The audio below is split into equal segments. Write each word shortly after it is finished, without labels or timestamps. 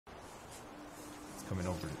coming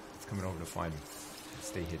over. It's coming over to find me.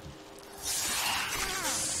 Stay hidden.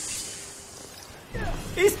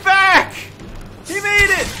 He's back! He made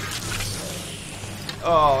it!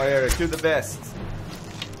 Oh, Eric, you're the best.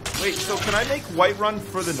 Wait, so can I make Whiterun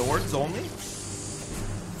for the Nords only?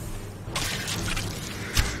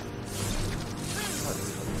 God,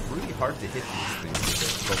 it's really hard to hit these things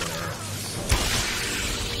with a bow and arrow.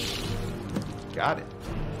 Got it.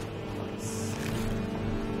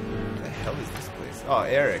 What the hell is this place? Oh,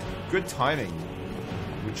 Eric, good timing,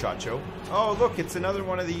 muchacho. Oh, look, it's another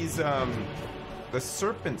one of these, the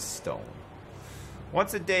Serpent Stone.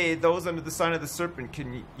 Once a day, those under the sign of the Serpent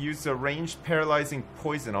can use a ranged paralyzing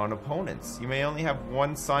poison on opponents. You may only have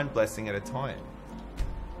one sign blessing at a time.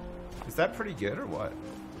 Is that pretty good or what?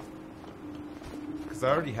 Because I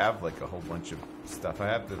already have like a whole bunch of stuff. I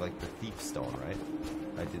have the Thief Stone, right?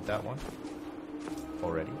 I did that one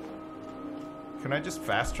already. Can I just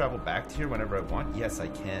fast travel back to here whenever I want? Yes, I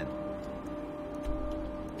can.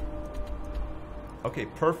 Okay,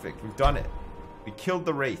 perfect. We've done it. We killed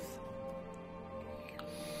the Wraith.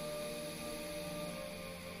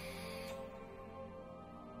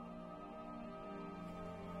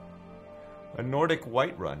 A Nordic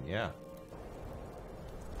Whiterun, yeah.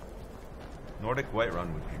 Nordic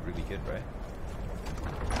Whiterun would be really good, right?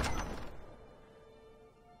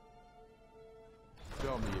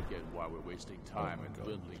 Tell me again why we're wasting time and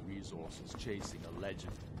dwindling resources chasing a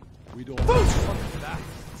legend. We don't want that.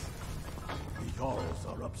 The Jarls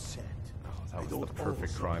are upset. Oh, that was the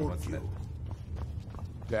perfect crime, wasn't it?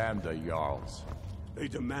 Damn the Jarls. They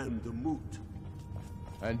demand the moot.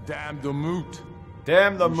 And damn the moot.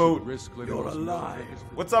 Damn the moot. You're alive.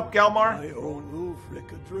 What's up, Galmar? I owe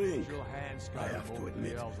Ulfric a drink. I have to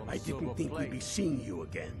admit, I didn't think we'd be seeing you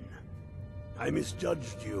again. I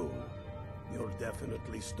misjudged you. You're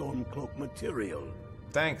definitely Stormcloak material.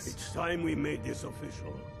 Thanks. It's time we made this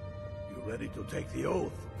official. You ready to take the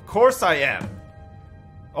oath? Of course I am.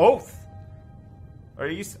 Oath? Are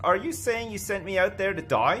you saying you sent me out there to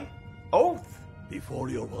die? Oath? Before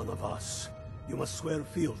you're one of us, you must swear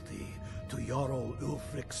fealty to Jarl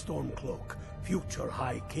Ulfric Stormcloak, future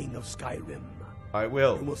High King of Skyrim. I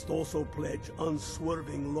will. You must also pledge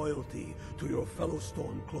unswerving loyalty to your fellow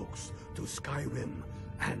Stormcloaks, to Skyrim,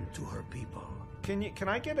 and to her people. Can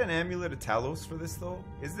I get an amulet of Talos for this though?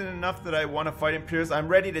 Isn't it enough that I want to fight Imperials? I'm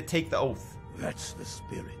ready to take the oath. That's the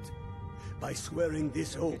spirit. By swearing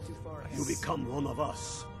this oath, you become one of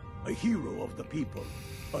us, a hero of the people,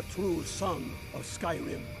 a true son of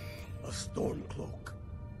Skyrim, a Stormcloak.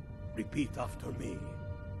 Repeat after me.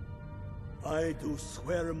 I do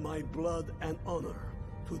swear my blood and honor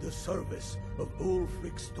to the service of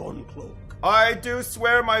Ulfric Stormcloak. I do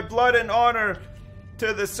swear my blood and honor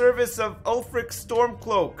to the service of Ulfric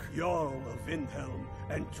Stormcloak, Jarl of Windhelm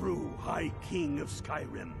and true High King of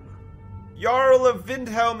Skyrim. Jarl of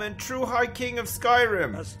Windhelm and true High King of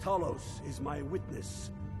Skyrim. As Talos is my witness,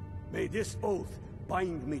 may this oath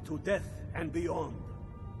bind me to death and beyond.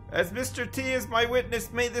 As Mr. T is my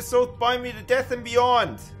witness, may this oath bind me to death and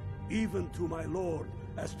beyond. Even to my lord,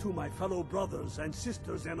 as to my fellow brothers and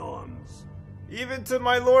sisters in arms. Even to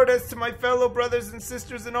my lord, as to my fellow brothers and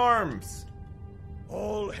sisters in arms.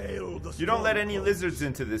 All hail the You don't let any lizards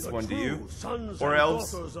into this one, do you? Sons or and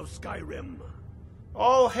elves? daughters of Skyrim.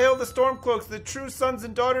 All hail the Stormcloaks, the true sons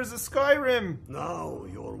and daughters of Skyrim. Now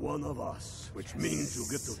you're one of us, which means you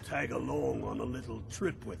get to tag along on a little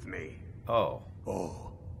trip with me. Oh.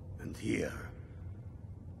 Oh, and here.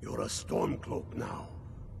 You're a Stormcloak now.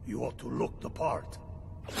 You ought to look the part.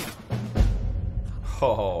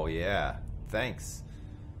 Oh, yeah. Thanks.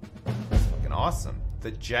 That's fucking awesome.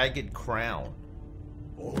 The Jagged Crown.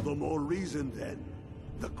 All the more reason, then.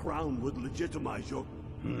 The crown would legitimize your...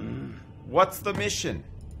 What's the mission?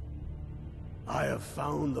 I have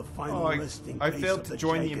found the final resting place I failed of to the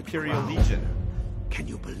join the Jagged Imperial Crown. Legion. Can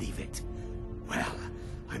you believe it? Well,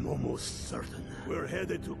 I'm almost certain. We're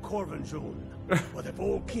headed to Corvinjund. But if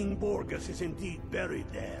old King Borgus is indeed buried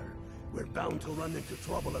there, we're bound to run into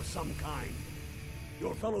trouble of some kind.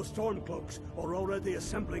 Your fellow Stormcloaks are already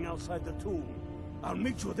assembling outside the tomb. I'll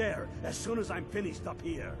meet you there as soon as I'm finished up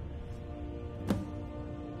here.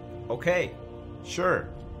 Okay, sure.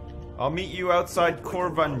 I'll meet you outside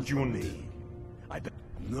Corvinjund. I bet.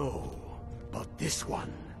 No, but this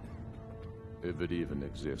one. If it even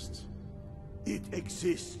exists. It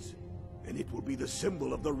exists, and it will be the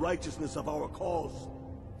symbol of the righteousness of our cause.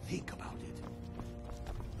 Think about it.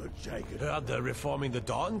 The Jagged. Heard they're reforming the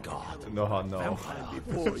Dawn Guard. No. And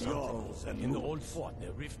before Jarls and In the Moots. old fort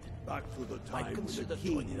near Riften. Back to the I'd time when the consider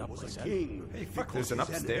king joining up was a myself. king. Hey, fuck, because there's an his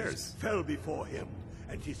upstairs. enemies fell before him,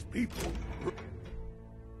 and his people...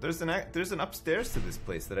 there's an upstairs to this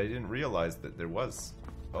place that I didn't realize that there was.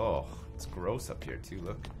 Oh, it's gross up here too.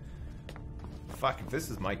 Look. Fuck, if this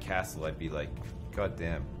is my castle, I'd be like, God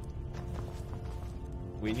damn.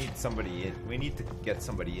 We need somebody in. We need to get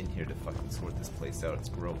somebody in here to fucking sort this place out. It's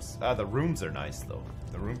gross. Ah, the rooms are nice though.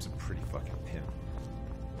 The rooms are pretty fucking pimp.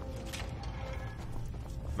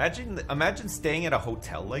 Imagine staying at a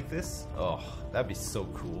hotel like this. Oh, that'd be so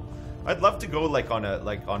cool. I'd love to go like on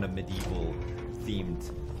a medieval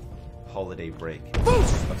themed holiday break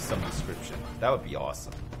of some description. That would be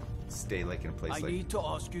awesome. Stay like in a place I like. need to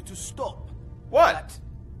ask you to stop. What? That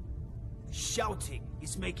shouting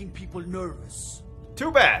is making people nervous.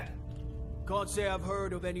 Too bad. Can't say I've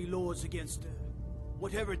heard of any laws against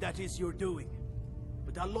whatever that is you're doing.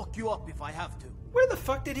 But I'll lock you up if I have to. Where the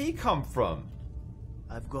fuck did he come from?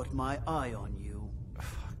 I've got my eye on you.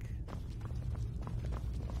 Fuck.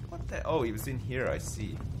 What the? Oh, he was in here, I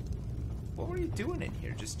see. What were you doing in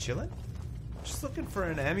here? Just chilling? Just looking for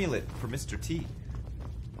an amulet for Mr. T.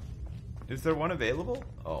 Is there one available?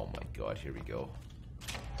 Oh my god, here we go.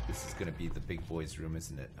 This is gonna be the big boy's room,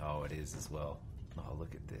 isn't it? Oh, it is as well. Oh,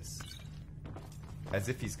 look at this. As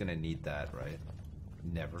if he's gonna need that, right?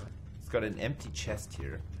 Never. It's got an empty chest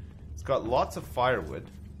here. It's got lots of firewood.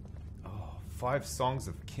 Oh, 5 songs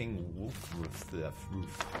of King Wolfroof.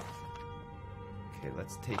 Okay,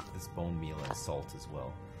 let's take this bone meal and salt as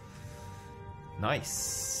well.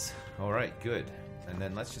 Nice. Alright, good. And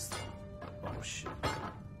then let's just... Oh, shit. There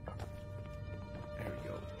we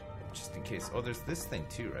go. Just in case. Oh, there's this thing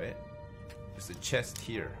too, right? There's a chest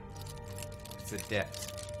here. It's a depth.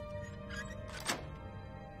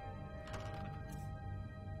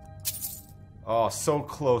 Oh, so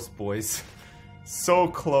close, boys. So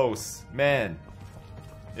close. Man.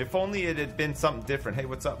 If only it had been something different. Hey,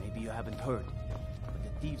 what's up? Maybe you haven't heard, but the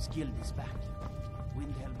Thieves Guild is back.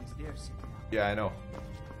 Windhelm is their city now. Yeah, I know.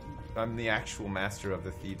 I'm the actual master of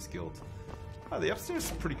the Thieves Guild. Oh, the upstairs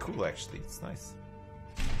is pretty cool, actually. It's nice.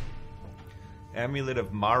 Amulet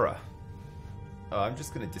of Mara. Oh, I'm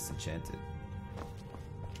just gonna disenchant it.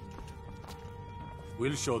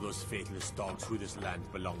 We'll show those faithless dogs who this land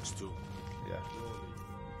belongs to. Yeah.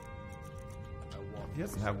 He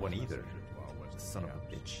doesn't have one either. Son of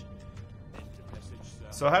a bitch.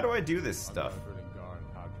 So how do I do this stuff?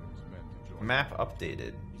 Map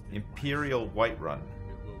updated. Imperial Whiterun.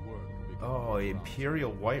 Oh,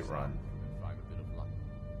 Imperial Whiterun.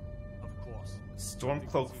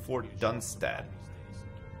 Stormcloak Fort Dunstad.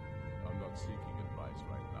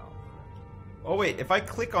 Oh wait, if I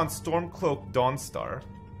click on Stormcloak Dawnstar,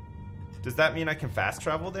 does that mean I can fast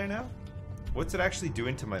travel there now? What's it actually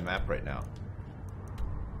doing to my map right now?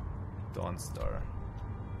 Dawnstar.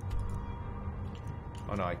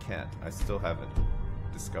 Oh no, I can't. I still haven't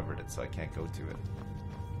discovered it, so I can't go to it.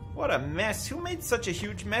 What a mess! Who made such a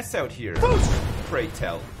huge mess out here? Pray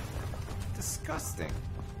tell. Disgusting.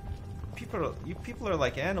 You people are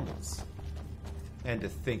like animals. And to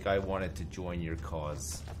think I wanted to join your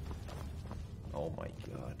cause. Oh my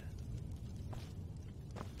god.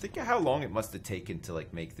 Think of how long it must have taken to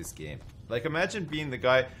like make this game. Like imagine being the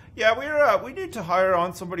guy, yeah, we need to hire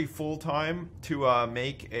on somebody full time to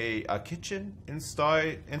make a kitchen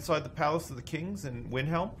inside the Palace of the Kings in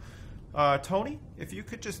Windhelm. Tony, if you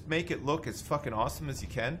could just make it look as fucking awesome as you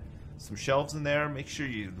can. Some shelves in there, make sure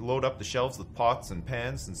you load up the shelves with pots and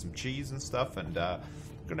pans and some cheese and stuff, and we're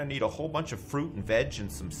gonna need a whole bunch of fruit and veg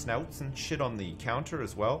and some snouts and shit on the counter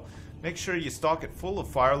as well. Make sure you stock it full of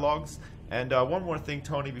fire logs. And one more thing,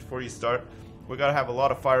 Tony, before you start, we gotta have a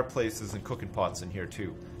lot of fireplaces and cooking pots in here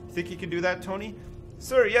too. You think you can do that, Tony?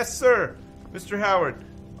 Sir, yes, sir. Mr. Howard.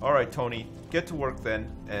 All right, Tony, get to work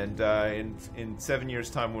then. And in 7 years'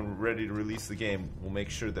 time, when we're ready to release the game, we'll make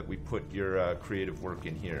sure that we put your creative work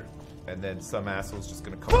in here. And then some asshole's just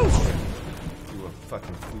gonna come over and do a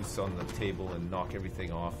fucking foos on the table and knock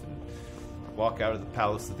everything off and walk out of the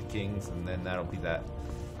Palace of the Kings, and then that'll be that.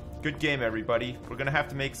 Good game, everybody. We're gonna have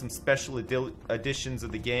to make some special editions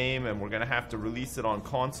of the game, and we're gonna have to release it on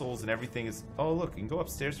consoles, and everything is... Oh, look, you can go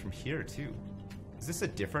upstairs from here, too. Is this a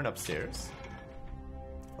different upstairs?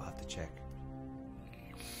 We'll have to check.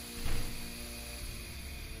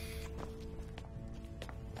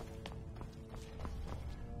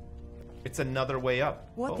 It's another way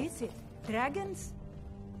up. What is it? Dragons?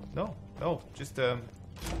 No, just having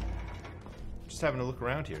a look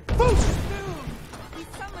around here. He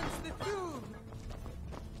summons the doom.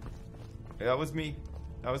 Yeah, that was me.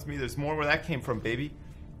 There's more where that came from, baby.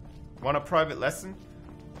 Want a private lesson?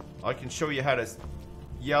 I can show you how to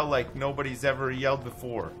yell like nobody's ever yelled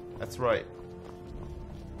before. That's right.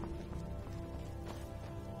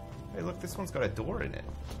 Hey, look, this one's got a door in it.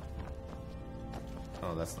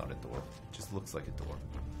 Oh, that's not a door. It just looks like a door.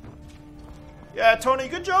 Yeah, Tony,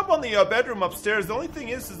 good job on the bedroom upstairs. The only thing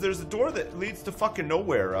is there's a door that leads to fucking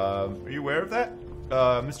nowhere. Are you aware of that?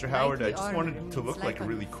 Mr. Howard, I just wanted it to look like a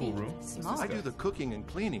really cool room. I do the cooking and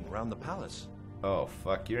cleaning around the palace. Oh,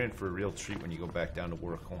 fuck. You're in for a real treat when you go back down to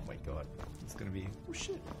work. Oh, my God. It's gonna be... Oh,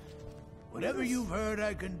 shit. Whatever you've heard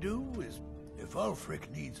I can do is... If Ulfric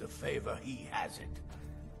needs a favor, he has it.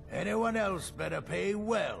 Anyone else better pay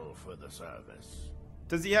well for the service.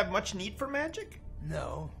 Does he have much need for magic?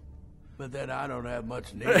 No. But then I don't have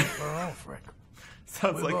much need for Ulfric.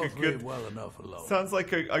 Sounds we like both a good... live well enough alone. Sounds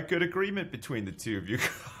like a good agreement between the two of you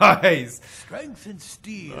guys. Strength and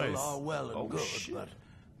steel Nice. are well and good, shit. but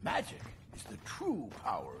magic is the true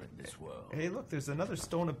power in this world. Hey, look, there's another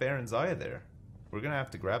Stone of Baron's Eye there. We're gonna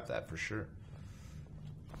have to grab that for sure.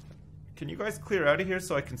 Can you guys clear out of here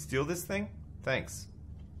so I can steal this thing? Thanks.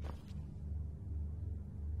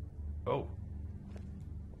 Oh.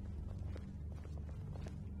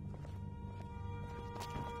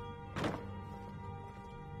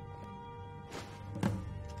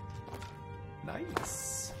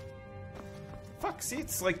 Nice. Fuck, see,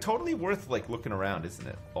 it's like totally worth like looking around, isn't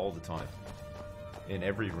it? All the time. In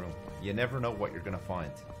every room. You never know what you're gonna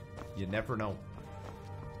find. You never know.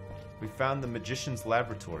 We found the Magician's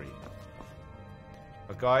Laboratory.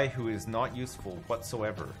 A guy who is not useful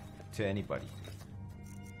whatsoever to anybody.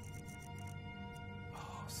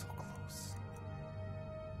 Oh, so close.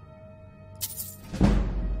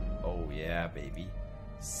 Oh yeah, baby.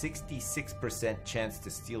 66% chance to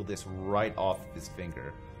steal this right off of his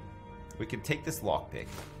finger. We can take this lockpick.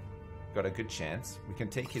 Got a good chance. We can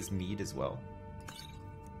take his mead as well.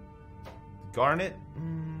 Garnet.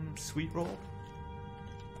 Sweet roll.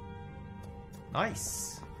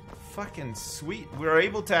 Nice. Fucking sweet. We're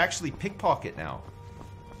able to actually pickpocket now.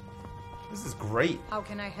 This is great. How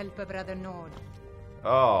can I help a brother Nord?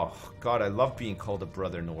 Oh, God, I love being called a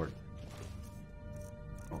brother Nord.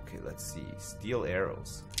 Okay, let's see. Steel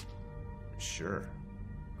arrows. Sure.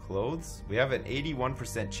 Clothes? We have an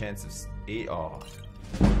 81% chance of... Oh.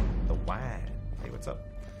 The wine. Hey, what's up?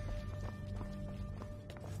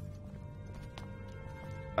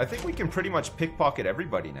 I think we can pretty much pickpocket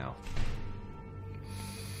everybody now.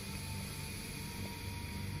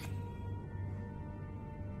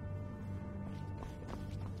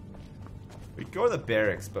 We could go to the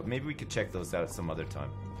barracks, but maybe we could check those out some other time.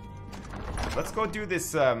 Let's go do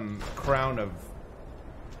this crown of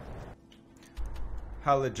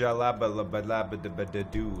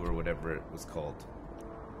Halajalabalabalabadabadadu or whatever it was called.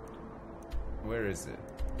 Where is it?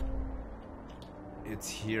 It's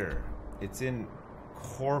here. It's in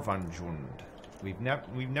Korvanjund. We've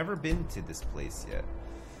never been to this place yet.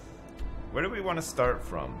 Where do we want to start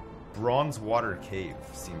from? Bronze Water Cave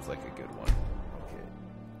seems like a good one. Okay.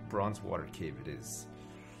 Bronze Water Cave it is.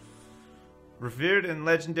 Revered and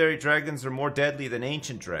legendary dragons are more deadly than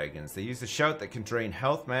ancient dragons. They use a shout that can drain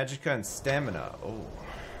health, magicka, and stamina. Oh.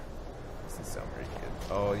 Doesn't sound very good.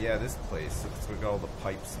 Oh, yeah, this place. It's got all the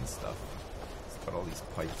pipes and stuff. It's got all these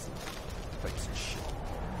pipes and shit.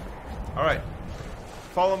 Alright.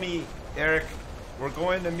 Follow me, Eric. We're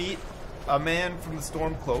going to meet a man from the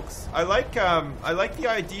Stormcloaks. I like the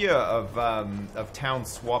idea of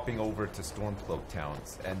towns swapping over to Stormcloak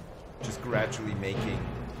towns and just gradually making...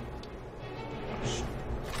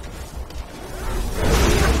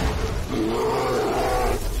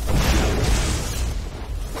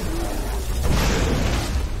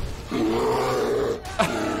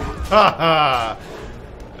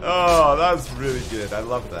 Oh, that was really good. I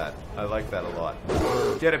love that. I like that a lot.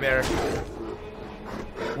 Get him, Eric.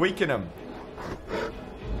 Weaken him.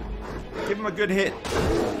 Give him a good hit.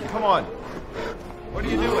 Come on. What are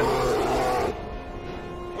you doing?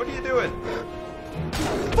 What are you doing?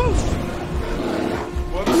 Whoops.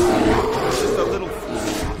 Just a little...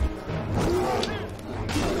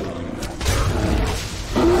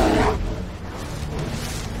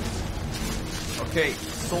 Okay,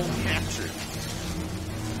 soul captured.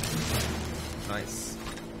 Nice.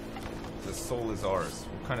 The soul is ours.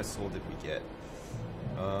 What kind of soul did we get?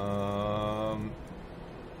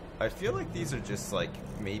 I feel like these are just like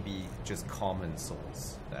maybe just common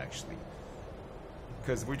souls actually,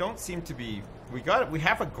 because we don't seem to be. We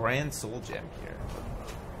have a grand soul gem here.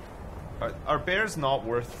 Are bears not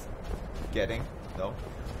worth getting though?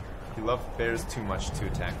 You love bears too much to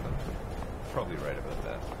attack them. Probably right about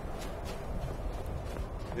that.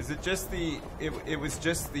 Is it just the? It was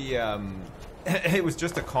just the. It was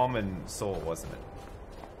just a common soul, wasn't it?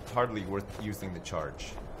 Hardly worth using the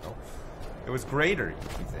charge. Oh. It was greater,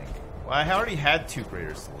 you think? Well, I already had 2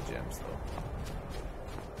 greater soul gems, though.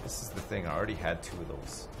 This is the thing. I already had 2 of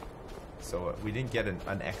those. So we didn't get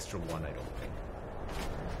an extra one, I don't think.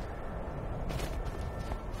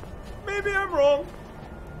 Maybe I'm wrong.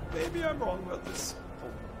 Maybe I'm wrong about this. Oh.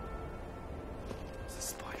 There's a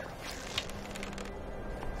spider up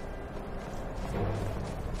there.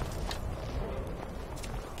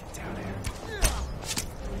 Get down here.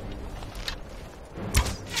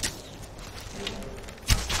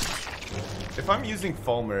 If I'm using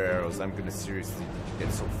Fulmer arrows, I'm gonna seriously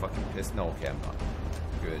get so fucking pissed. No, okay, I'm not.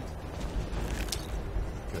 Good.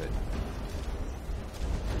 Good.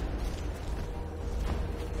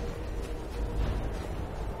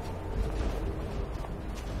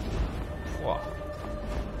 Wow.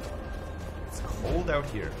 It's cold out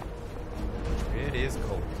here. It is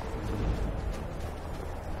cold.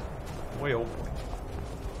 Boy, oh boy.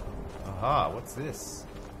 Aha, what's this?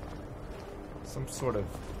 Some sort of...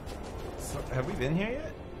 have we been here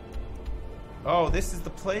yet? Oh, this is the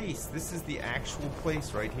place. This is the actual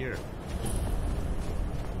place right here.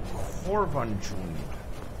 Korvanjund.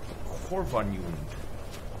 Korvanjund.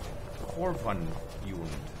 Korvanjund.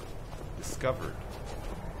 Discovered.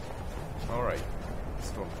 Alright.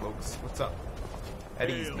 Stormcloaks. What's up? At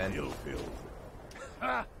ease, man.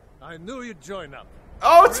 Ha! I knew you'd join up.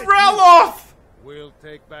 Oh, it's Ralof! We'll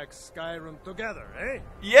take back Skyrim together, eh?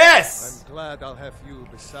 Yes! I'm glad I'll have you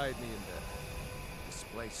beside me in there. This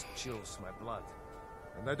place chills my blood.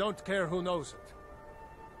 And I don't care who knows it.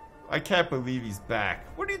 I can't believe he's back.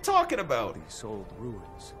 What are you talking about? These old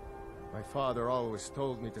ruins. My father always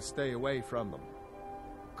told me to stay away from them.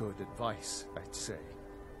 Good advice, I'd say.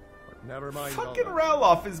 But never mind. Fucking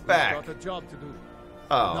Ralof is back. We've got a job to do.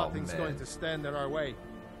 Oh, Nothing's man. going to stand in our way.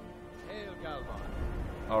 Hail Galvan.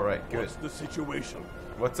 Alright, good. What's the situation?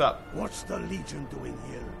 What's up? What's the Legion doing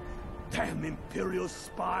here? Damn Imperial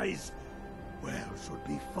spies! Well, should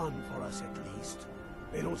be fun for us at least.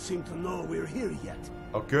 They don't seem to know we're here yet.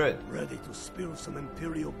 Oh, good. Ready to spill some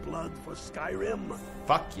Imperial blood for Skyrim?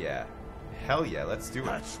 Fuck yeah. Hell yeah, let's do it.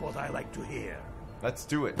 That's what I like to hear. Let's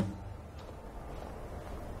do it.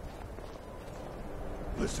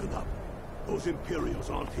 Listen up. Those Imperials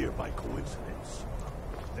aren't here by coincidence.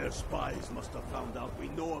 Their spies must have found out we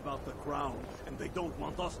know about the crown, and they don't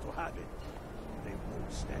want us to have it. They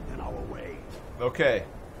won't stand in our way. Okay.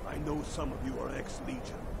 I know some of you are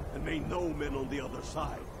ex-Legion, and may know men on the other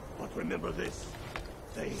side. But remember this.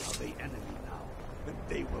 They are the enemy now, and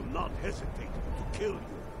they will not hesitate to kill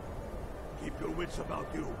you. Keep your wits about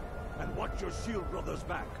you, and watch your shield brothers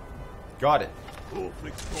back. Got it.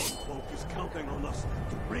 Ulfric Stormcloak is counting on us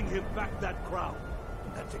to bring him back that crown.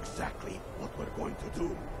 And that's exactly what we're going to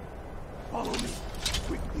do. Follow me,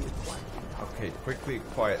 quickly and quietly. Okay, quickly,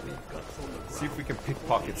 quietly. See if we can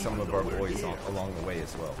pickpocket some of our boys along the way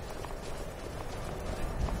as well.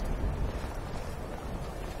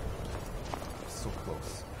 So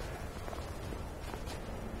close.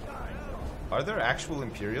 Are there actual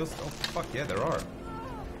Imperials? Oh, fuck yeah, there are.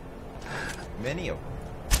 Many of them.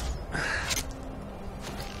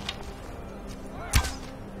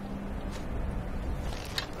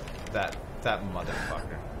 That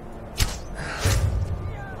motherfucker.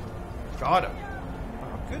 Got him.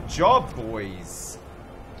 Oh, good job, boys.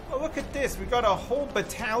 Oh, look at this. We got a whole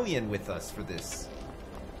battalion with us for this.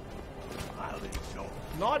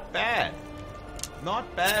 Not bad.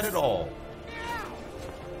 Not bad at all.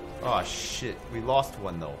 Oh, shit. We lost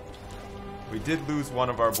one, though. We did lose one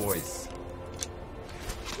of our boys.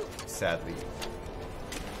 Sadly.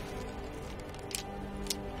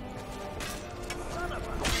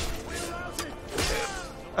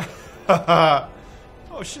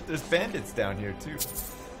 Oh shit, there's bandits down here too.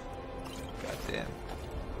 God damn.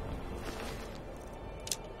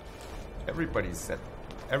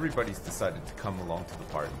 Everybody's decided to come along to the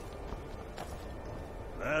party.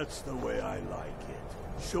 That's the way I like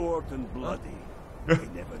it. Short and bloody. They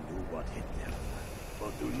never knew what hit them.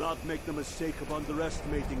 But do not make the mistake of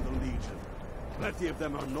underestimating the Legion. Plenty of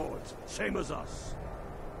them are Nords, same as us.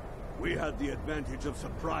 We had the advantage of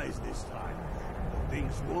surprise this time.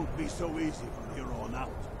 Things won't be so easy from here on out.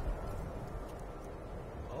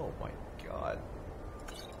 Oh my god.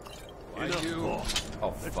 Enough talk.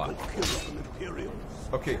 Oh Let's fuck. go kill some Imperials.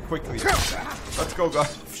 Okay, quickly. Let's go,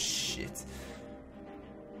 guys. Oh, shit.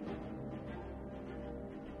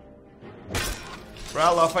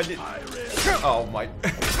 Ralof, I did. Oh my.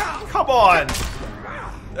 Come on.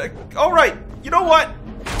 All right. You know what?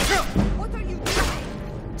 What are you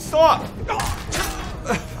doing? Stop.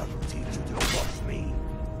 I'll teach you to trust me.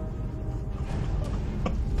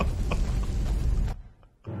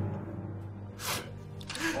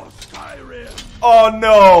 For Skyrim. Oh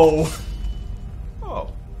no.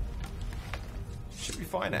 Oh. Should be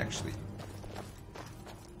fine, actually.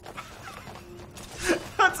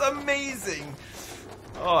 amazing.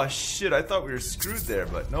 Oh shit, I thought we were screwed there,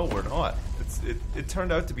 but no, we're not. It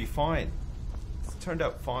turned out to be fine. It turned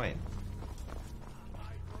out fine.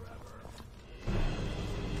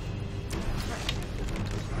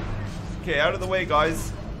 Okay, out of the way,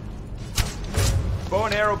 guys. Bow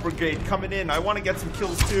and arrow brigade coming in. I want to get some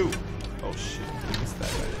kills too. Oh shit, I missed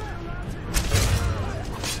that guy.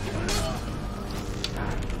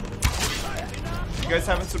 You guys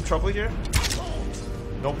having some trouble here?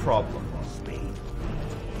 No problem.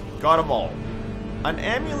 Got them all. An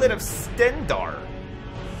amulet of Stendar.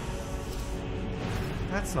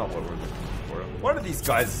 That's not what we're looking for. One of these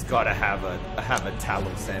guys has got to have a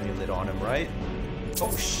Talos amulet on him, right?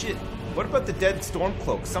 Oh shit. What about the dead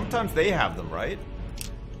Stormcloak? Sometimes they have them, right?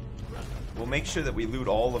 We'll make sure that we loot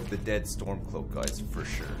all of the dead Stormcloak guys for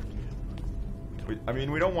sure. I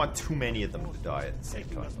mean, we don't want too many of them to die at the same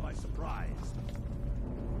time. By surprise.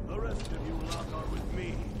 The rest of you lot are with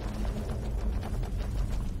me.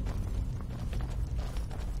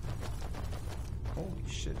 Holy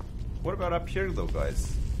shit. What about up here though,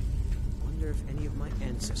 guys? Wonder if any of my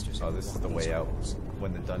ancestors. Oh, this is the way out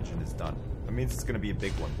when the dungeon is done. That means it's gonna be a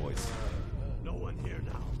big one, boys. No one here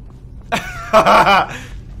now.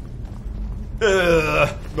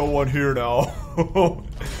 No one here now. Oh,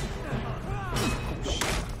 shit.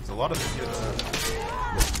 There's a lot of them here.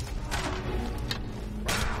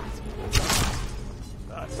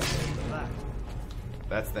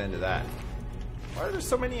 That's the end of that. Why are there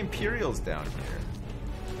so many Imperials down here?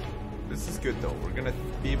 This is good though. We're gonna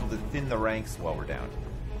be able to thin the ranks while we're down.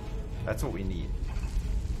 That's what we need.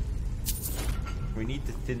 We need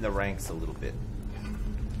to thin the ranks a little bit.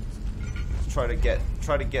 Try to get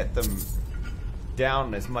them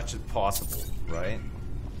down as much as possible, right?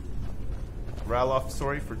 Ralof,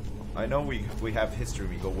 sorry for. I know we have history.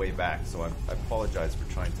 We go way back, so I apologize for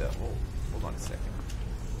trying to. Oh, hold on a second.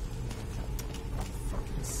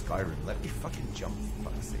 Fucking Skyrim, let me fucking jump for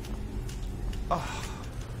fuck's sake. Oh,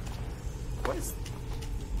 what is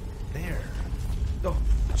there? Oh,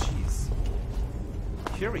 jeez.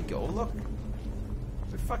 Here we go. Look,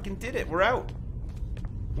 we fucking did it. We're out.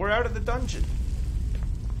 We're out of the dungeon.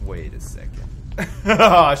 Wait a second.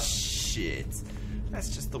 Oh shit. That's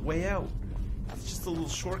just the way out. It's just a little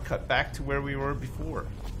shortcut back to where we were before.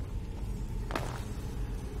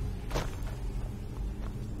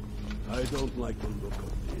 I don't like the look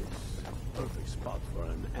of this. Perfect spot for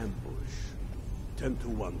an ambush. 10 to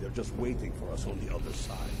 1, they're just waiting for us on the other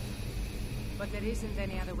side. But there isn't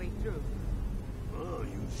any other way through. Oh,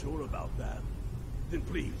 you sure about that? Then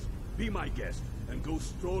please, be my guest and go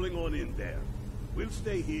strolling on in there. We'll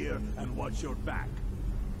stay here and watch your back.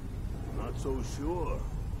 Not so sure.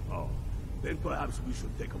 Oh, then perhaps we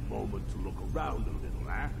should take a moment to look around a little,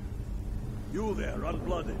 eh? You there,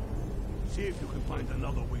 unblooded. See if you can find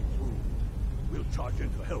another way through. We'll charge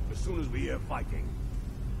in to help as soon as we hear fighting.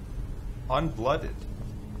 Unblooded?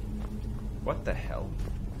 What the hell?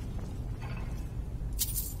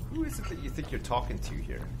 Who is it that you think you're talking to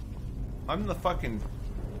here? I'm the fucking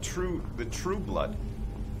true blood.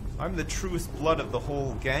 I'm the truest blood of the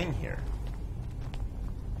whole gang here.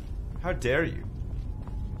 How dare you?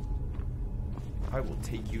 I will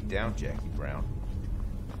take you down, Jackie Brown.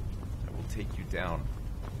 I will take you down.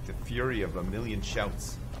 The fury of a million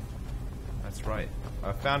shouts. That's right.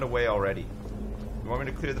 I found a way already. You want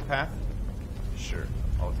me to clear the path? Sure,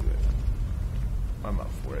 I'll do it. I'm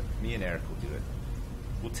up for it. Me and Eric will do it.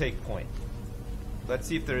 We'll take point. Let's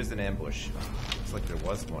see if there is an ambush. Looks like there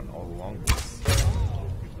was one all along this.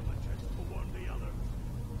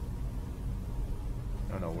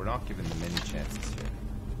 No, we're not giving them any chances here.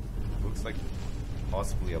 Looks like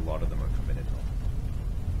possibly a lot of them are coming in.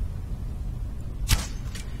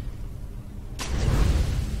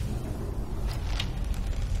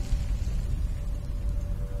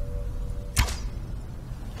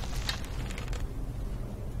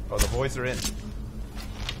 Oh, the boys are in.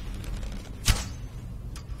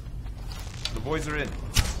 The boys are in.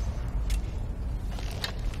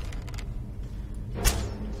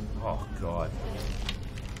 Oh, God.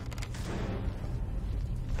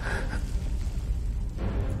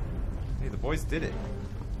 Hey, the boys did it.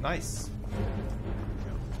 Nice.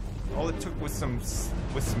 All it took was some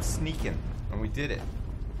sneaking, and we did it.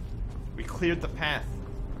 We cleared the path.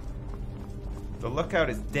 The lookout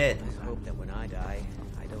is dead. I hope that when I die,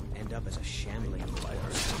 I don't end up as a shambling player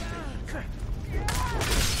or something.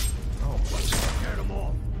 Oh my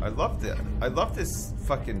God. I love that. I love this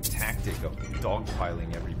fucking tactic of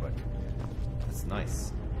dogpiling everybody. That's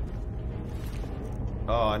nice.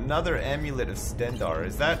 Oh, another amulet of Stendar.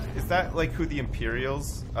 Is that like who the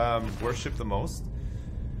Imperials worship the most?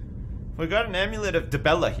 We got an amulet of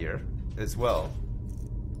Debella here as well.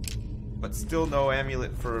 But still no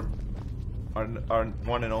amulet for our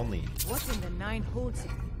one and only. What in the nine holds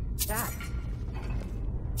that?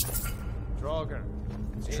 Draugr,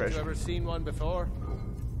 ain't you ever seen one before?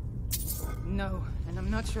 No, and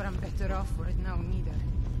I'm not sure I'm better off for it now neither.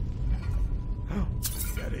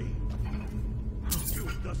 Steady. You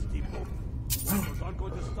dusty boat. Warriors aren't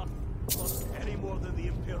going to stop us any more than the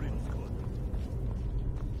Imperials could.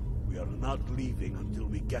 We are not leaving until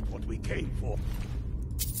we get what we came for.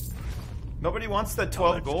 Nobody wants the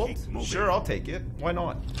 12 gold? Sure, I'll take it. Why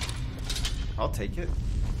not? I'll take it.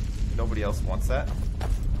 Nobody else wants that.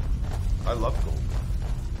 I love gold.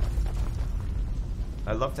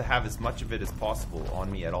 I love to have as much of it as possible on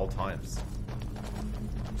me at all times.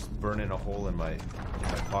 Just burning a hole in my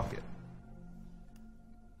pocket.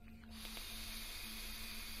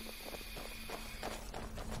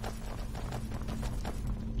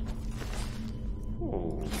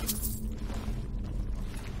 Oh.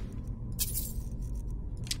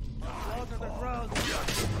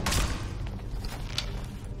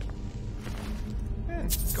 Man,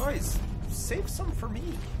 guys, save some for me.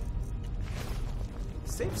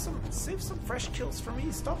 Save some fresh kills for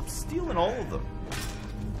me. Stop stealing all of them.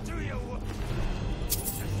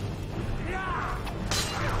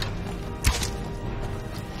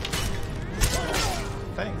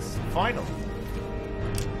 Thanks. Finally.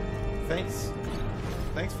 Thanks.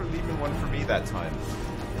 Thanks for leaving one for me that time.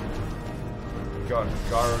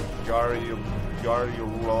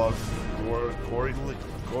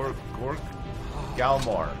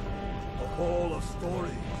 Galmar. The Hall of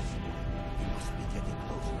Stories. We must be getting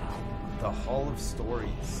close now. The Hall of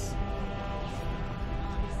Stories.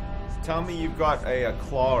 Tell me you've got a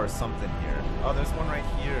claw or something here. Oh, there's one right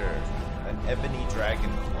here. An ebony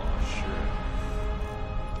dragon claw, sure.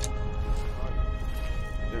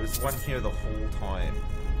 There was one here the whole time.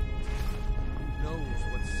 Who knows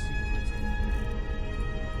what secret?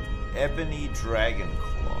 Ebony dragon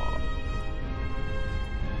claw.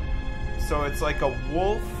 So it's like a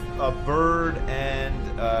wolf, a bird,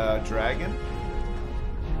 and a dragon?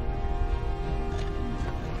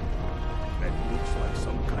 That looks like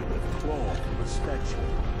some kind of claw from a statue.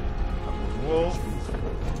 A wolf,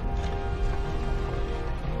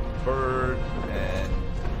 bird, and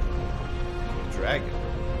dragon.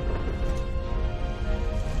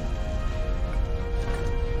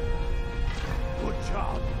 Good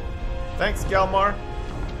job. Thanks, Galmar.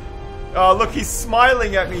 Oh, look, he's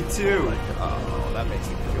smiling at me, too. Oh, that makes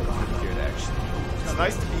me feel pretty good, actually. It's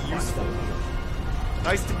nice to be useful.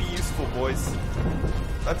 Nice to be useful, boys.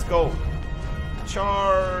 Let's go.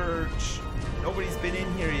 Charge. Nobody's been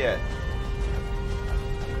in here yet.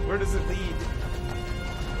 Where does it lead?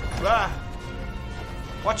 Ah!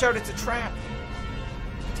 Watch out, it's a trap.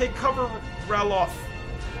 Take cover, Ralof.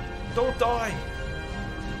 Don't die.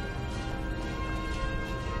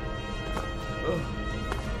 Ugh.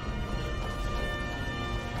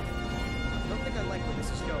 I don't think I like where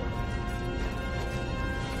this is going.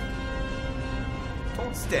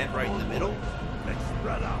 Don't stand right in the middle. Let's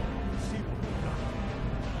spread out and see what we've got.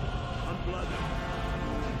 Unblooded.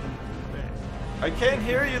 I can't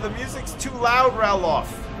hear you. The music's too loud, Ralof.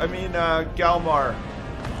 I mean, Galmar.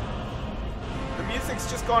 The music's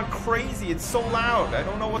just gone crazy. It's so loud. I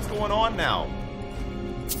don't know what's going on now.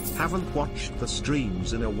 Haven't watched the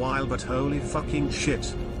streams in a while, but holy fucking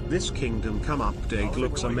shit. This Kingdom Come update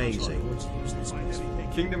looks amazing.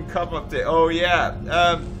 Kingdom Come update. Oh, yeah.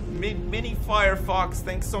 Mini Firefox,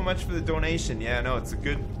 thanks so much for the donation. Yeah, no, it's a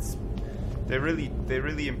good... They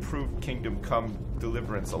really improved Kingdom Come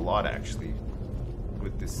Deliverance a lot, actually.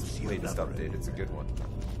 With this latest update. It's a good one.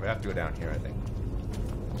 We have to go down here, I think.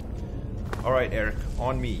 Alright, Eric.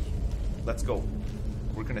 On me. Let's go.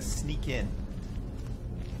 We're gonna sneak in.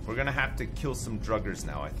 We're gonna have to kill some druggers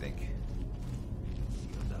now, I think.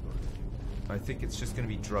 I think it's just gonna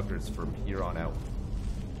be druggers from here on out.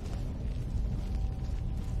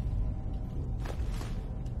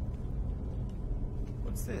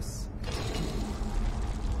 What's this?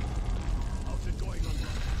 How's it going on?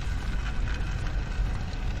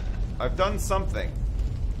 I've done something.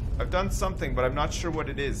 I've done something, but I'm not sure what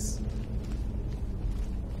it is.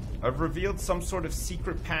 I've revealed some sort of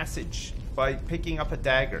secret passage by picking up a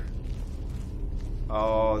dagger.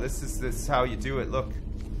 Oh, this is how you do it. Look,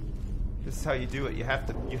 this is how you do it. You had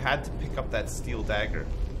to pick up that steel dagger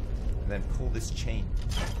and then pull this chain.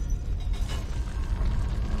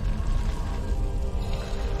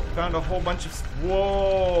 Found a whole bunch of...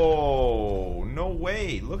 Whoa! No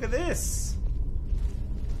way! Look at this!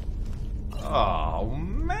 Oh,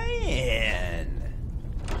 man!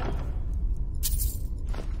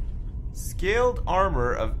 Scaled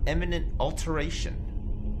armor of eminent alteration.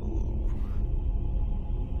 Ooh.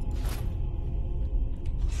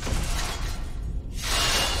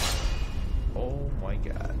 Oh my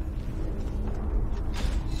god.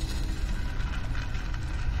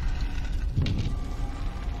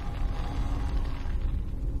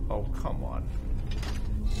 Oh, come on.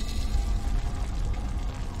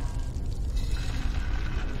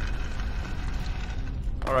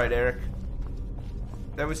 Alright, Eric.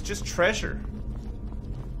 That was just treasure.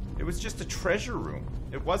 It was just a treasure room.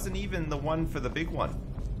 It wasn't even the one for the big one.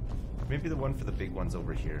 Maybe the one for the big one's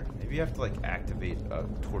over here. Maybe you have to, like, activate a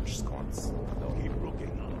torch sconce. No. Keep looking,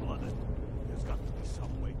 unblooded. There's got to be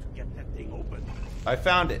some way to get that thing open. I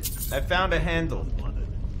found it. I found a handle. Unblooded.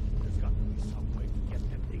 There's got to be some way to get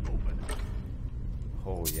that thing open.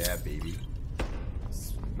 Oh yeah, baby.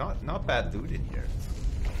 It's not bad loot in here.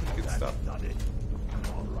 Good stuff. Done it.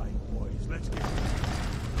 All right, boys, let's get it.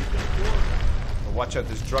 Oh, watch out,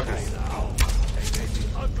 there's druggers. They may be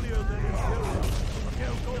uglier than the children, but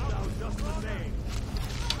they'll go down just the same.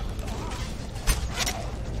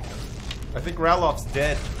 I think Ralof's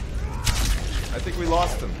dead. I think we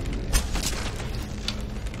lost him.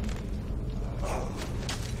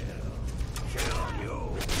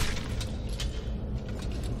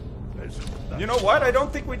 You know what? I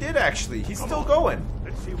don't think we did actually. He's still going.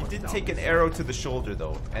 He did take an arrow to the shoulder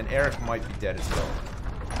though, and Eric might be dead as well.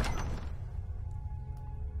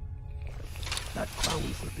 That clown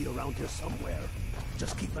should be around here somewhere.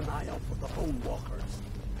 Just keep an eye out for the bone walkers.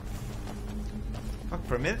 Fuck,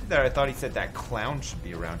 for a minute there I thought he said that clown should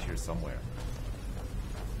be around here somewhere.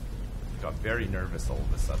 Got very nervous all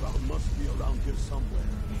of a sudden. Clown must be around here somewhere.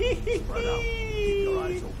 Spread out. Keep your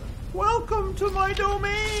eyes open. Welcome to my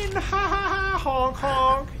domain! Ha ha ha! Honk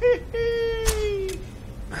honk! Hee hee!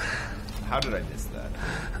 How did I miss that?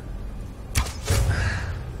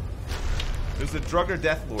 There's a drugger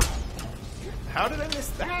deathlord. How did I miss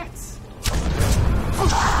that?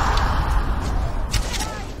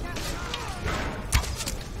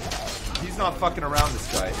 He's not fucking around, this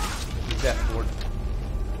guy. The deathlord.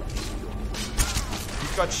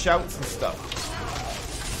 He's got shouts and stuff.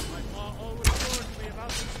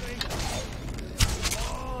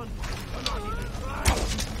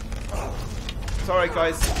 It's alright,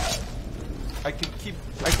 guys. I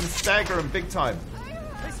can stagger him big time.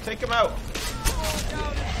 Take him out.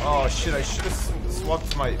 Oh shit, I should have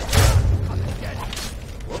swapped my...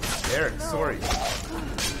 Whoops, Eric, sorry.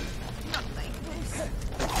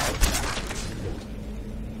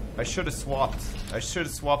 I should have swapped. I should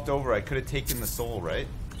have swapped over. I could have taken the soul, right?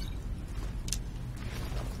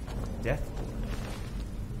 Death.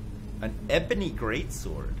 An ebony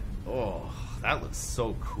greatsword. Oh, that looks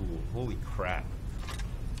so cool. Holy crap.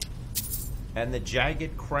 And the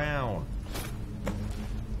jagged crown.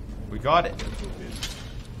 We got it. If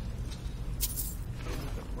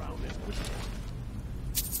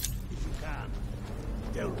you can,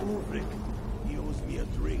 tell Ulrich he owes me a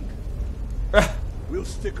drink. We'll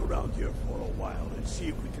stick around here for a while and see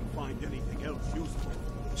if we can find anything else useful.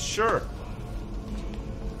 Sure.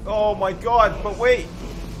 Oh my god, but wait.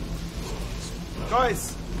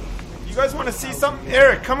 Guys, you guys want to see something?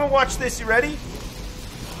 Eric, come and watch this. You ready?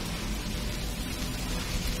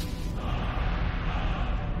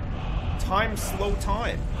 Time, slow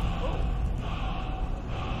time.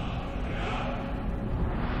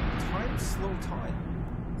 Time, slow time.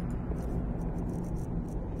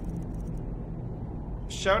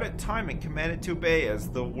 Shout at time and command it to obey as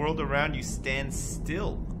the world around you stands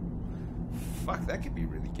still. Fuck, that could be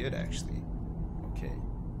really good, actually. Okay.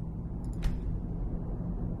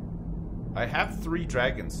 I have 3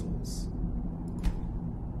 dragon souls.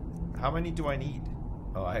 How many do I need?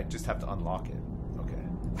 Oh, I just have to unlock it. Okay.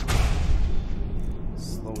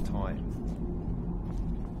 Slow time.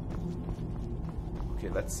 Okay,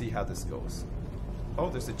 let's see how this goes. Oh,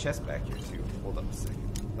 there's a chest back here too. Hold up a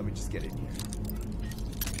second. Let me just get in here.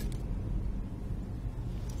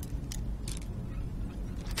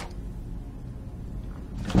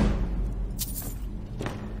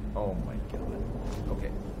 Oh my god.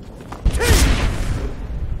 Okay.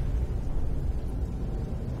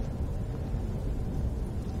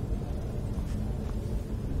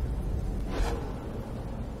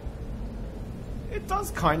 It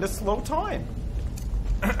does kind of slow time.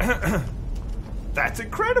 That's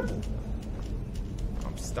incredible.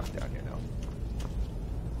 I'm stuck down here now.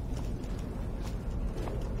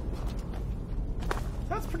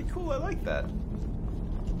 That's pretty cool. I like that.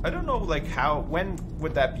 I don't know, like, when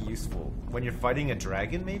would that be useful? When you're fighting a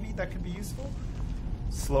dragon, maybe that could be useful?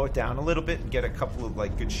 slow it down a little bit and get a couple of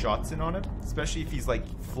like good shots in on him, especially if he's like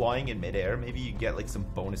flying in midair. Maybe you get like some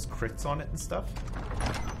bonus crits on it and stuff.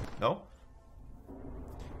 No?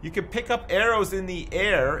 You can pick up arrows in the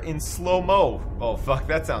air in slow-mo. Oh fuck,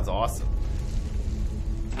 that sounds awesome.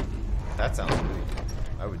 That sounds really good.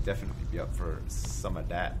 I would definitely be up for some of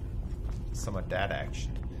that. Some of that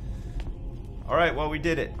action. Alright, well we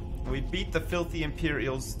did it. We beat the filthy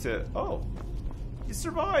Imperials to... Oh, you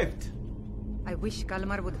survived. I wish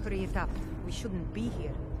Kalmar would hurry it up. We shouldn't be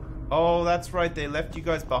here. Oh, that's right. They left you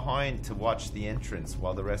guys behind to watch the entrance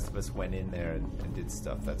while the rest of us went in there and did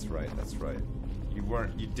stuff. That's right. That's right. You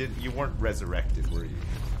weren't resurrected, were you?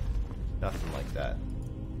 Nothing like that.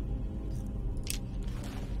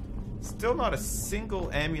 Still not a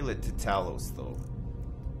single amulet to Talos, though.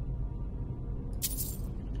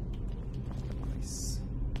 Nice.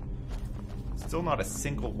 Still not a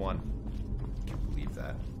single one. Can't believe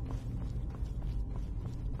that.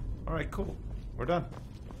 Alright, cool. We're done.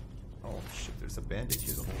 Oh shit, there's a bandit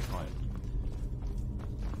here the whole time.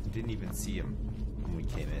 Didn't even see him when we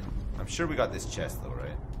came in. I'm sure we got this chest though,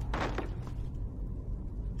 right?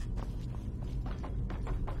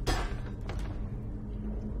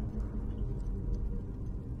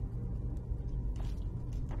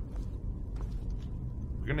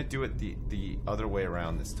 We're gonna do it the other way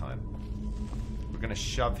around this time. We're gonna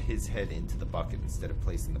shove his head into the bucket instead of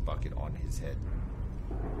placing the bucket on his head.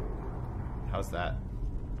 How's that?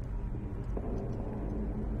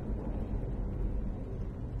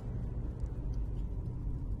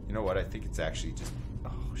 You know what? I think it's actually just...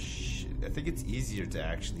 Oh, shit. I think it's easier to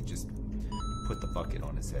actually just put the bucket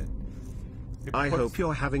on his head. I hope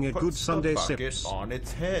you're having a good Sunday, Sips. On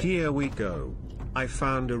its head. Here we go. I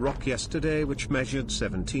found a rock yesterday which measured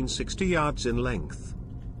 1760 yards in length.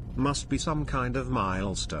 Must be some kind of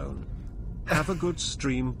milestone. Have a good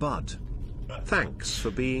stream, bud. Thanks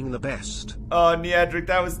for being the best. Oh, Neadric,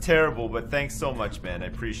 that was terrible, but thanks so much, man. I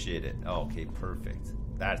appreciate it. Oh, okay, perfect.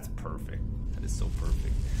 That's perfect. That is so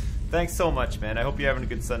perfect. Thanks so much, man. I hope you're having a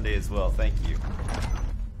good Sunday as well. Thank you.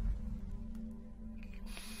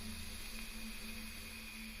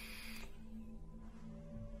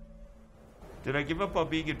 Did I give up on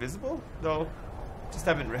being invisible? No. Just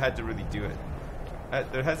haven't had to really do it.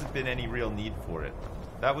 There hasn't been any real need for it.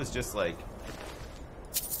 That was just like...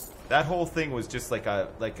 That whole thing was just like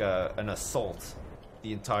an assault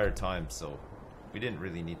the entire time, so we didn't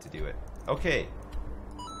really need to do it. Okay.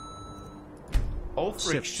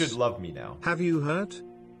 Ulfric should love me now. Have you heard?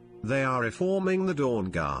 They are reforming the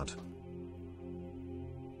Dawn Guard.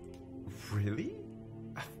 Really?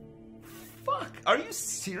 Fuck, are you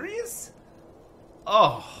serious?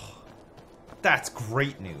 Oh, that's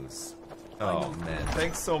great news. Oh man,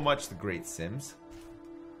 thanks so much, the great Sims.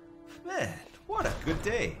 Man, what a good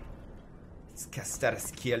day. It's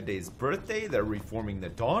Castarasquielde's birthday, they're reforming the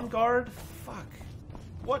Dawn Guard. Fuck.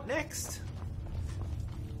 What next?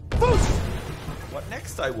 What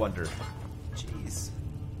next, I wonder? Jeez.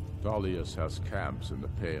 Dalius has camps in the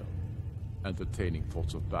Pale, entertaining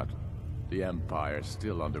thoughts of battle. The Empire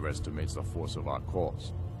still underestimates the force of our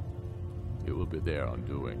cause. It will be their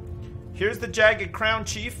undoing. Here's the jagged crown,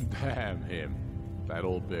 Chief. Damn him. That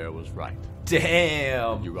old bear was right.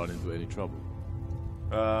 Damn. Did you run into any trouble?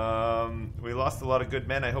 We lost a lot of good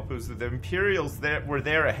men. I hope it was the Imperials that were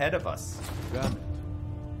there ahead of us. Damn it.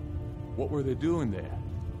 What were they doing there?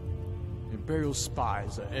 Imperial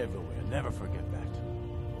spies are everywhere. Never forget that.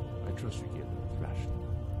 I trust you give them a thrashing.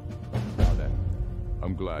 Now then,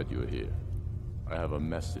 I'm glad you're here. I have a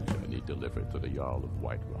message I need delivered to the Jarl of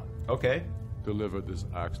Whiterun. Okay. Deliver this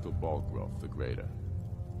axe to Balgrove the Greater.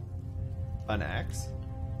 An axe?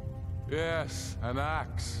 Yes, an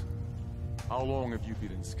axe. How long have you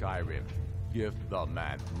been in Skyrim? Give the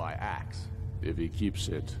man my axe. If he keeps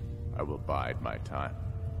it, I will bide my time.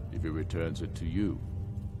 If he returns it to you,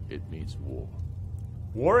 it means war.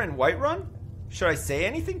 War in Whiterun? Should I say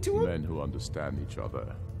anything to him? Men who understand each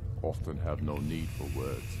other often have no need for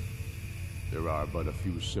words. There are but a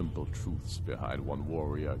few simple truths behind one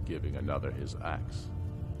warrior giving another his axe.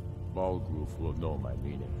 Balgrove will know my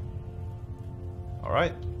meaning.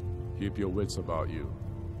 Alright. Keep your wits about you.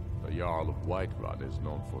 The Jarl of Whiterun is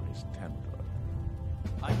known for his temper.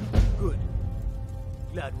 I'm good.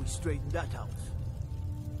 Glad we straightened that out.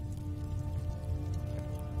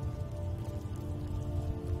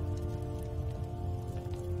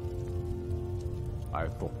 I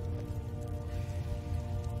thought...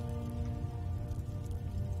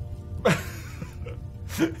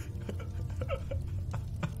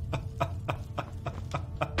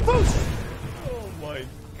 Oh my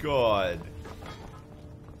god.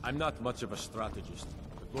 I'm not much of a strategist,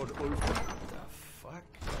 but Lord Ulfric... What the fuck?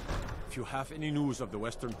 If you have any news of the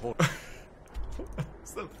Western Port...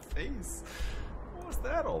 What's the face? What was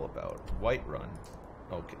that all about? Whiterun.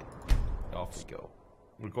 Okay. Off we go.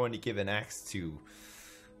 We're going to give an axe to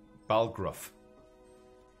Balgruuf.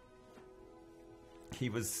 He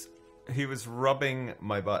was rubbing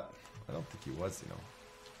my butt. I don't think he was, you know.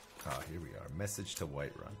 Ah, here we are. Message to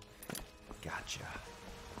Whiterun. Gotcha.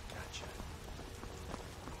 Gotcha.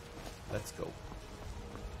 Let's go.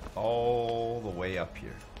 All the way up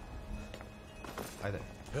here. Hi there.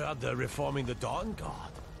 Heard they're reforming the Dawn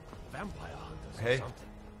Guard. Vampire hunters or Hey. something.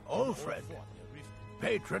 Ulfred,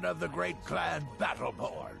 patron of the great clan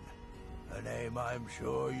Battleborn. A name I'm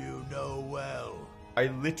sure you know well. I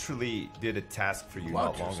literally did a task for you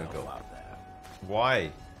Watch not long yourself ago. out there.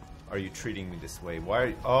 Why are you treating me this way?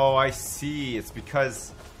 Why? Oh, I see. It's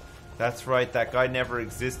because that's right. That guy never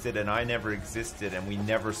existed, and I never existed, and we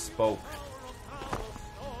never spoke.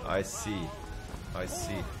 I see. I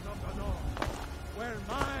see. Where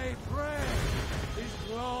my bread is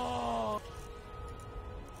gone.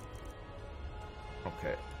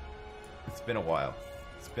 Okay. It's been a while.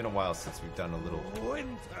 It's been a while since we've done a little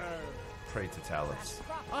Winter. Pray to Talos.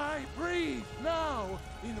 I breathe now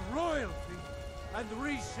in royalty and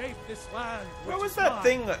reshape this land. What was that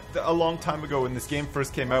thing a long time ago when this game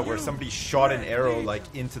first came out where somebody shot an arrow like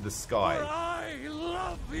into the sky? I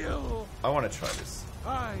love you. I want to try this.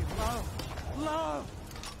 I love,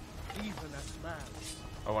 even as man.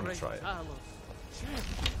 I want to try it.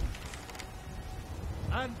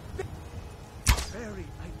 And very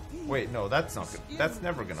ideal. Wait, no, that's not good. That's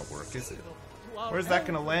never gonna work, is it? Where's that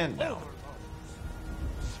gonna land now?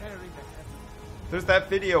 There's that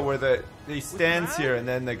video where he stands here and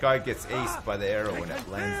then the guy gets aced by the arrow when it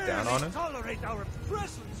lands down on him.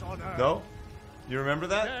 No? You remember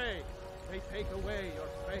that? They take away your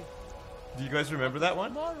faith. Do you guys remember that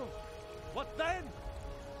one? Tomorrow, what then?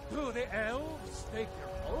 Do the elves take your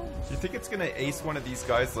homes? Do you think it's gonna ace one of these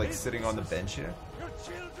guys like sitting on the bench here? Your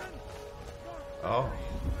children? Oh.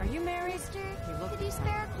 Are you married? Could you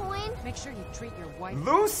spare a coin? Make sure you treat your wife.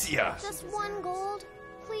 Lucia! Just 1 gold,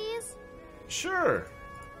 please? Sure.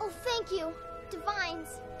 Oh, thank you.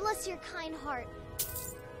 Divines, bless your kind heart.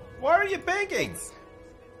 Why are you begging?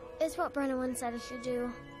 It's what Brennan said I should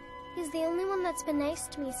do. He's the only one that's been nice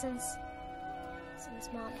to me since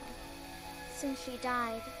Mama. Since she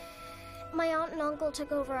died. My aunt and uncle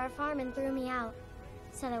took over our farm and threw me out.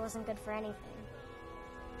 Said I wasn't good for anything.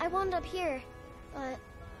 I wound up here, but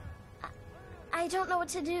I don't know what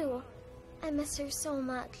to do. I miss her so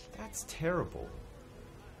much. That's terrible.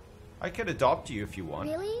 I could adopt you if you want.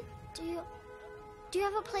 Really? Do you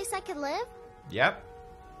have a place I could live? Yep.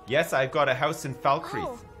 Yes, I've got a house in Falkreath.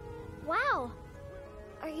 Oh, wow.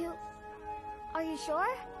 Are you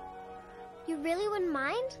sure? You really wouldn't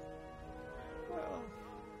mind?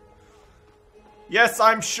 Yes,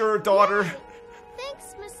 I'm sure, daughter. Yay.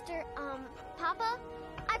 Thanks, Mr. Papa.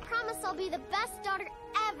 I promise I'll be the best daughter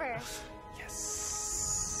ever.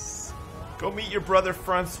 Yes. Go meet your brother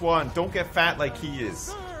Francois and don't get fat like he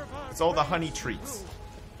is. It's all the honey treats.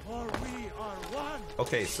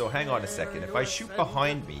 Okay, so hang on a second. If I shoot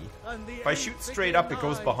behind me, if I shoot straight up, it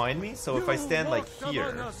goes behind me. So if I stand like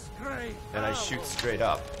here, and I shoot straight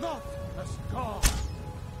up,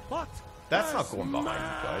 that's not going behind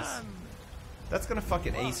you guys. That's gonna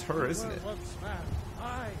fucking ace her, isn't it?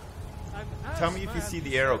 Tell me if you see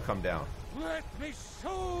the arrow come down. Let me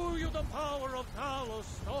show you the power of Talos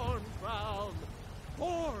Stormcloak,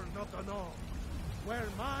 born of the North, where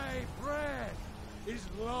my bread is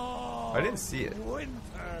long. I didn't see it.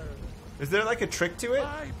 Winter. Is there like a trick to it?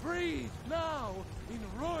 I breathe now in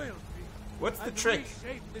royalty. What's the trick?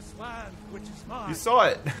 Reshape this land, which is mine. You saw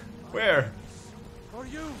it. Where? For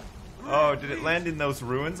you. Oh, did it land in those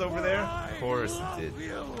ruins over there? Of course it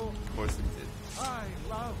did. Of course it did. I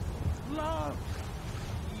love.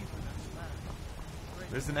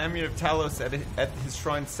 There's an Amir of Talos at his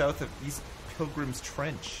shrine south of East Pilgrim's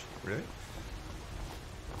Trench. Really?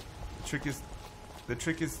 The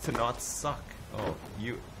trick is to not suck. Oh,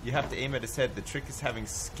 you have to aim at his head. The trick is having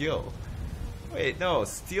skill. Wait, no,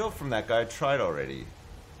 steal from that guy. I tried already.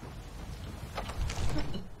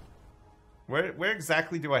 Where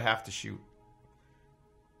exactly do I have to shoot?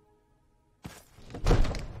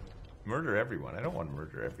 Murder everyone. I don't want to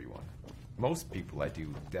murder everyone. Most people I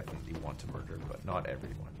do definitely want to murder, but not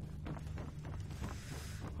everyone.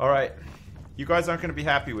 Alright. You guys aren't going to be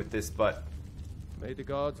happy with this, but... May the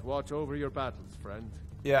gods watch over your battles, friend.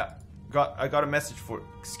 Yeah. I got a message for...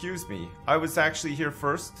 Excuse me. I was actually here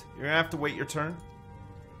first. You're going to have to wait your turn.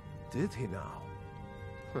 Did he now?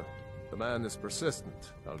 The man is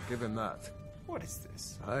persistent. I'll give him that. What is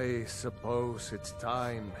this? I suppose it's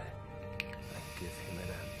time I give him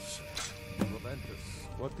an answer. Momentous,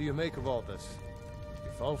 what do you make of all this?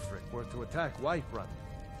 If Ulfric were to attack Whiterun...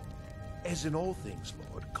 As in all things,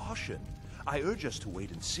 Lord, caution. I urge us to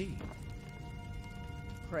wait and see.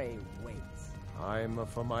 Pray wait. I'm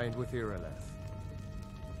of a mind with Irileth.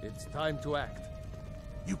 It's time to act.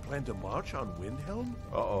 You plan to march on Windhelm?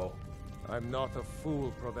 Uh-oh. I'm not a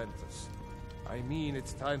fool, Proventus. I mean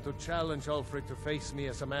it's time to challenge Ulfric to face me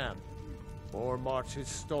as a man. Or march his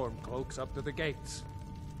Stormcloaks up to the gates.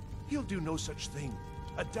 He'll do no such thing.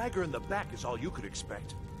 A dagger in the back is all you could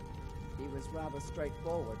expect. He was rather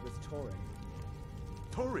straightforward with Torrig.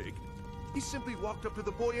 Torrig? He simply walked up to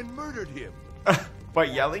the boy and murdered him. By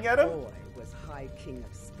yelling at him? The boy was High King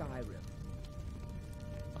of Skyrim.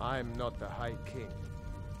 I'm not the High King.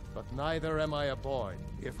 But neither am I a boy.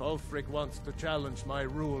 If Ulfric wants to challenge my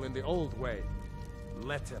rule in the old way,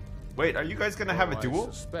 let him. Wait, are you guys gonna have a duel?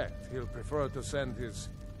 I suspect he'll prefer to send his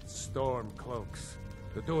Stormcloaks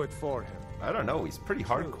to do it for him. I don't know, he's pretty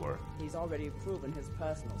hardcore. He's already proven his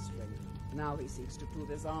personal strength. Now he seeks to prove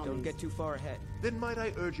his armies. Don't get too far ahead. Then might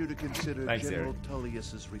I urge you to consider Thanks, General Eric.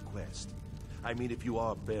 Tullius's request? I mean, if you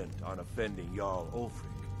are bent on offending Jarl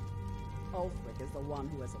Ulfric. Ulfric is the one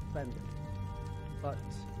who has offended. But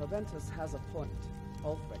Proventus has a point.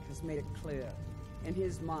 Ulfric has made it clear. In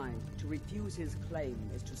his mind, to refuse his claim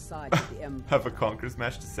is to side with the Empire. Have a Conqueror's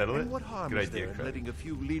match to settle it? And what harm Good is idea, there in Craig. letting a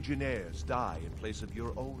few legionnaires die in place of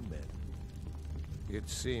your own men? It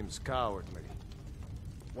seems cowardly.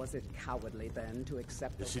 Was it cowardly then to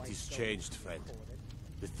accept The the city's White changed, friend.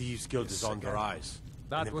 The Thieves Guild is on the rise.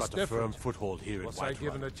 That and they've was got a firm different. foothold here Was in I Whiterun.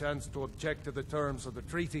 given a chance to object to the terms of the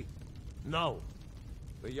treaty? No.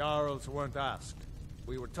 The Jarls weren't asked.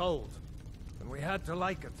 We were told. And we had to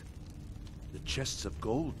like it. The chests of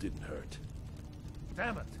gold didn't hurt.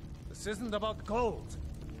 Damn it. This isn't about gold.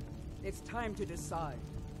 It's time to decide.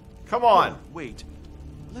 Come on! Oh, wait.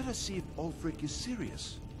 Let us see if Ulfric is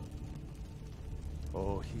serious.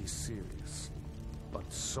 Oh, he's serious.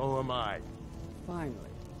 But so am I. Finally.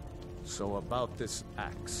 So about this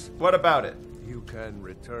axe. What about it? You can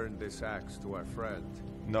return this axe to our friend.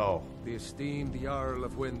 No. The esteemed Jarl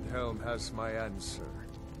of Windhelm has my answer.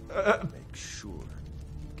 Make sure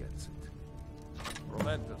he gets it.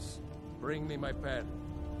 Proventus, bring me my pen.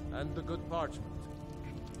 And the good parchment.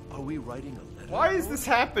 Are we writing a letter? Why is this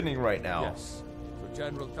happening right now? Yes, to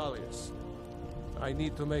General Tullius. I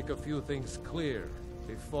need to make a few things clear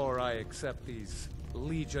before I accept these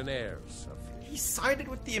legionnaires of his. He sided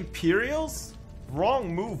with the Imperials?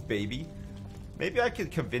 Wrong move, baby. Maybe I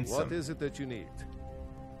could convince him. What is it that you need?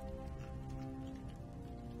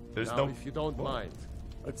 There's now, no... if you don't mind.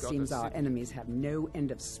 It seems our enemies have no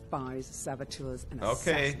end of spies, saboteurs, and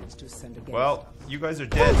Okay. assassins to send against Well, us. you guys are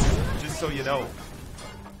dead, just so you know.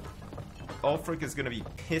 Ulfric is gonna be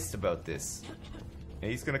pissed about this.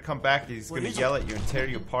 And he's gonna come back and he's gonna yell at you and tear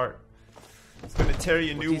you apart. He's gonna tear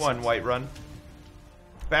you a new one, Whiterun.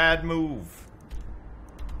 Bad move.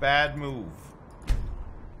 Bad move.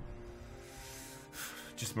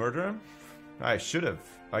 Just murder him? I should have.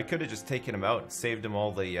 I could have just taken him out and saved him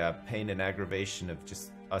all the pain and aggravation of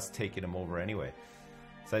just us taking him over anyway.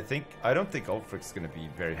 So I don't think Ulfric's going to be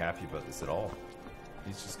very happy about this at all.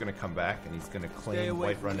 He's just going to come back and he's going to claim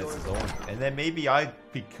Whiterun as his own. And then maybe I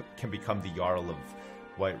can become the Jarl of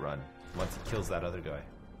Whiterun once he kills that other guy.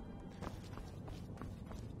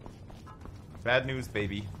 Bad news,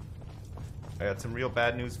 baby. I got some real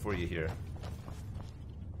bad news for you here.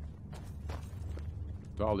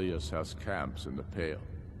 Tullius has camps in the Pale,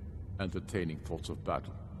 entertaining thoughts of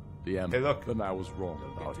battle. The Hey, look. Then I was wrong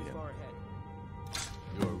about Too him. far ahead.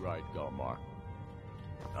 You're right, Galmar.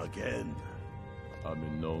 Again. I'm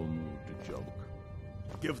in no mood to joke.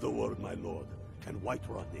 Give the word, my lord, and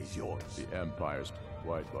Whiterun is yours. The Empire's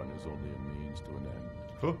Whiterun is only a means to an end.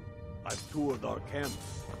 Huh? I've toured our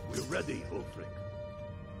camps. We're ready, Ulfric.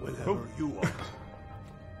 Whenever you are.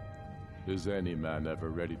 Is any man ever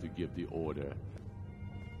ready to give the order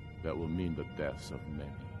that will mean the deaths of many?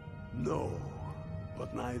 No,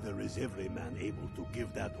 but neither is every man able to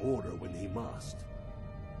give that order when he must.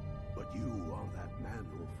 But you are that man,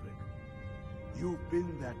 Ulfric. You've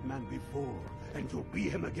been that man before, and you'll be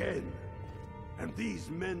him again. And these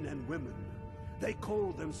men and women, they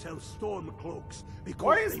call themselves Stormcloaks because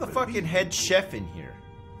Why is they the fucking believe head chef in here?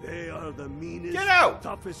 they are the meanest, Get out!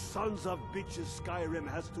 toughest sons of bitches Skyrim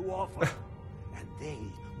has to offer. And they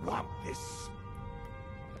want this.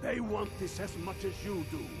 They want this as much as you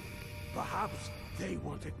do. Perhaps they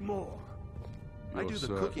want it more. I You're do the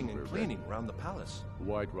certain cooking we're and cleaning around the palace.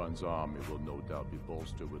 Whiterun's army will no doubt be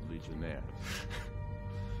bolstered with legionnaires.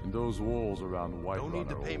 And those walls around Whiterun Don't need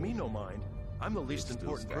to pay me old. no mind. I'm the least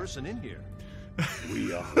important person in here.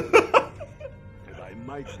 We are. And I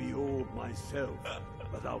might be old myself,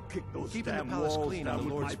 but I'll kick those Keeping the damn palace walls clean down on the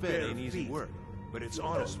with Lord's my bed bare ain't easy feet. work, but it's You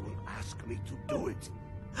honest don't work. ask me to do it.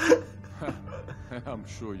 I'm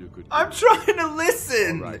sure you could. I'm trying to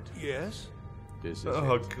listen. Right. Yes? This is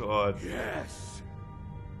Oh it. God. Yes.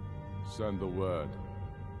 Send the word.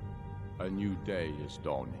 A new day is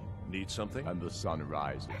dawning. Need something? And the sun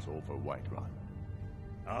rises over Whiterun.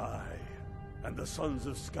 Aye, and the sons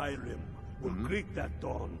of Skyrim will greet that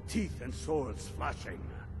dawn, teeth and swords flashing.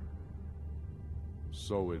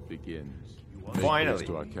 So it begins. Finally. Make this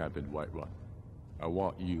to our camp in Whiterun. I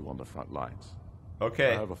want you on the front lines.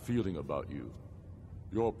 Okay. I have a feeling about you.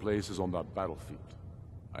 Your place is on that battlefield.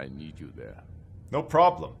 I need you there. No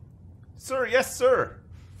problem. Sir, yes, sir.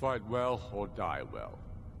 Fight well or die well.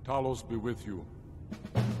 Talos be with you.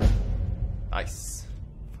 Nice.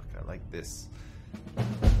 Fuck, I like this.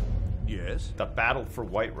 Yes? The battle for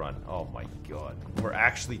Whiterun. Oh my god. We're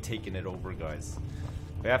actually taking it over, guys.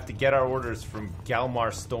 We have to get our orders from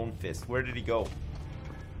Galmar Stonefist. Where did he go?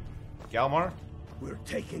 Galmar? We're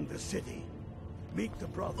taking the city. Meet the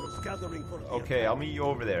brothers gathering for the Okay, I'll meet you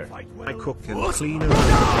over there. I cook and clean around the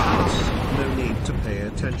house. No need to pay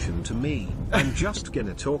attention to me. I'm just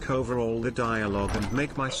gonna talk over all the dialogue and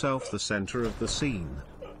make myself the center of the scene.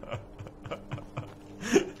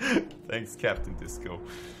 Thanks, Captain Disco.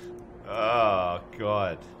 Oh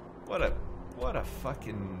god. What a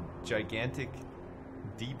fucking gigantic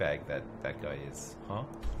D-bag that guy is, huh?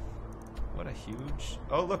 What a huge...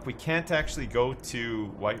 Oh, look, we can't actually go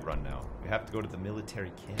to Whiterun now. We have to go to the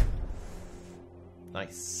military camp.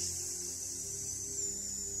 Nice.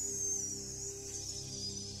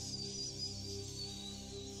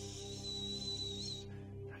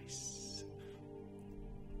 Nice.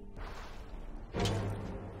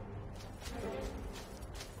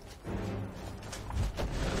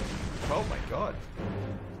 Oh my god.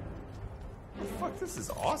 Fuck, this is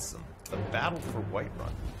awesome. The battle for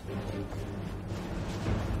Whiterun.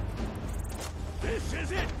 This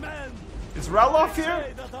is it, men! Is Ralof They here?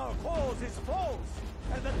 say that our cause is false,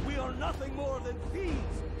 and that we are nothing more than thieves.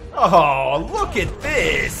 Oh, look at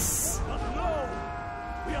this! But no,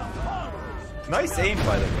 we are farmers. Nice aim,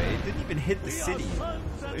 by the way. It didn't even hit the city.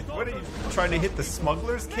 What are you trying to hit the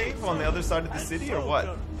smuggler's cave on the other side of the city, or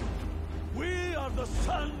what? We are the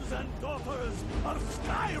sons and daughters of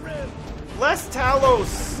Skyrim. Bless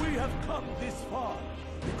Talos! And we have come this far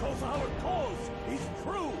because our cause is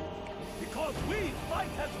true, because we fight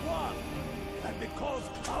as one, and because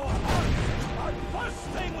our hearts are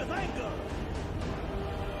bursting with anger.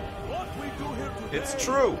 What we do here today, It's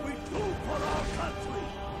true. we do for our country,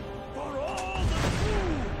 for all the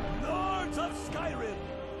true Nords of Skyrim.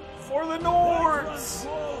 For the Nords! Whiterun's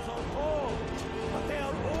walls are tall, but they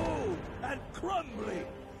are old and crumbling,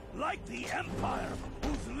 like the Empire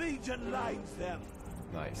whose legion lines them.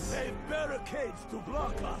 Nice. They've barricades to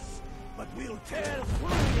block us, but we'll tear through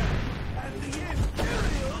them, and the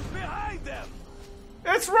Imperials behind them.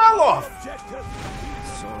 It's Ralof! Objective.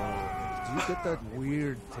 So, do you get that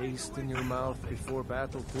weird taste in your mouth before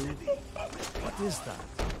battle too? What is that?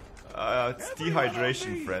 It's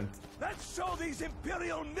dehydration, friend. Let's show these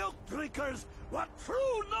Imperial milk drinkers what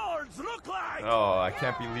true Nords look like. Oh, I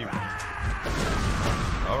can't believe it.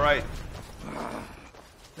 Alright,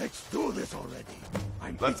 Let's do this already.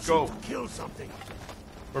 I'm let's itching go. to kill something.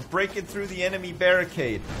 We're breaking through the enemy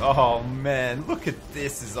barricade. Oh man, look at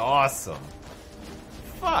this, is awesome.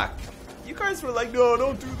 Fuck. You guys were like, no,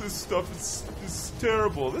 don't do this stuff, it's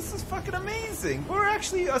terrible. This is fucking amazing. We're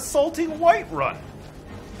actually assaulting Whiterun.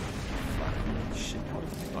 Fuck. Shit, hold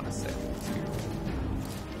on a second.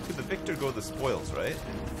 To the victor go the spoils, right?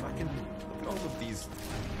 Fucking look at all of these.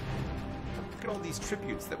 Look at all these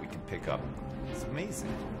tributes that we can pick up. It's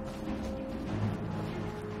amazing.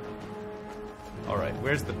 Alright,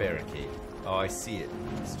 where's the barricade? Oh, I see it.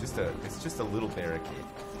 It's just a little barricade.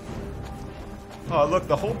 Oh, look,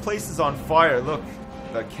 the whole place is on fire. Look,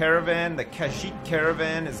 the caravan, the Khajiit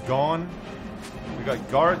caravan is gone. We got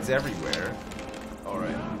guards everywhere.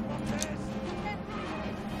 Alright.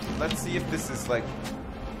 Let's see if this is, like,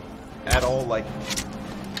 at all like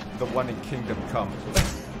the one in Kingdom Come.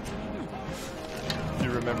 If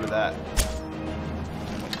you remember that.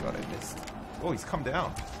 Oh my god, I missed. Oh, he's come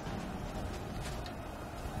down.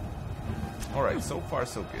 Alright, so far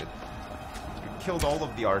so good. We killed all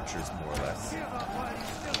of the archers, more or less.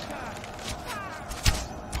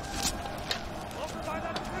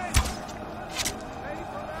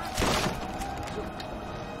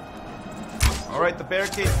 Alright, the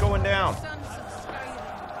barricade's going down.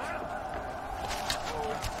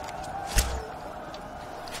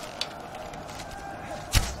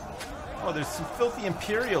 Oh, there's some filthy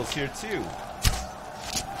Imperials here too.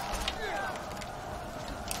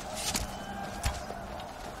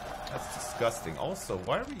 That's disgusting. Also,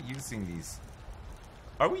 why are we using these?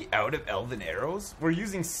 Are we out of elven arrows? We're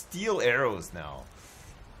using steel arrows now.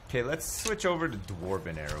 Okay, let's switch over to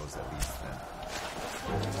dwarven arrows at least then.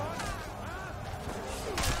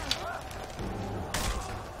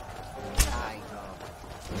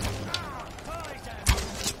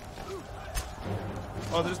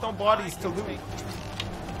 Oh, there's no bodies to loot.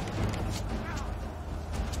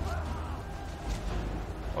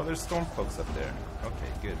 Oh, there's Stormcloaks up there.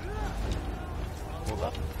 Okay, good. Hold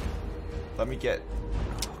up. Let me get...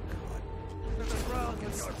 Oh,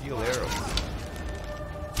 God. Steel arrows.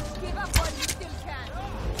 Give up while you still can.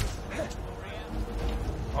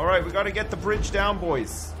 Alright, we gotta get the bridge down,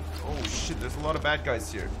 boys. Oh, shit, there's a lot of bad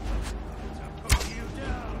guys here.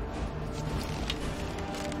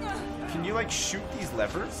 Can you, like, shoot these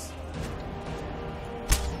levers?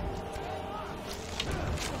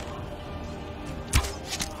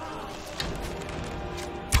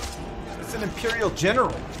 It's an Imperial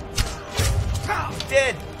general. He's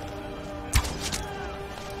dead.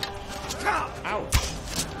 Ouch.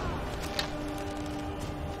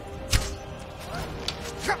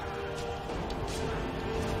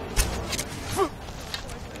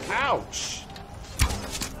 Ouch.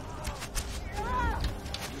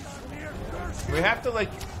 We have to, like,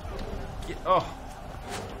 get, oh,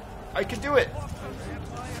 I can do it.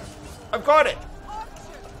 I've got it.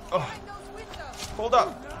 Oh, hold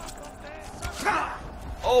up.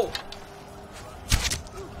 Oh,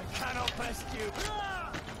 I cannot best you.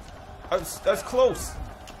 that's close.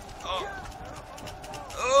 Oh,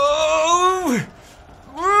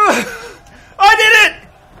 I did it.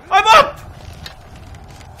 I'm up.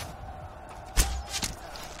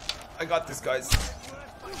 I got this, guys.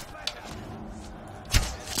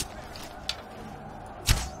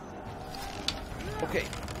 Okay,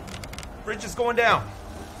 bridge is going down.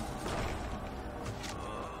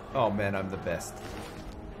 Oh man, I'm the best.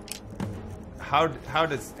 How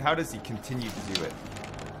does he continue to do it?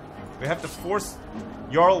 We have to force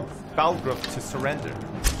Jarl Balgruuf to surrender.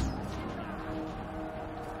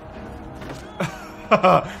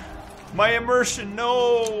 My immersion,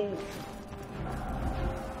 no.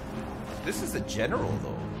 This is a general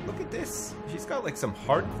though. Look at this. She's got like some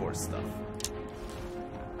hardcore stuff.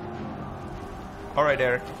 Alright,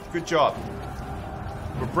 Eric. Good job.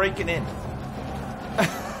 We're breaking in.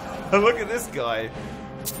 Look at this guy.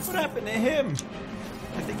 What happened to him?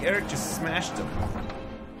 I think Eric just smashed him.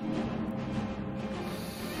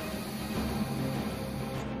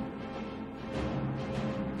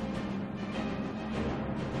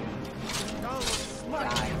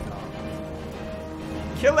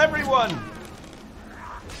 Kill everyone!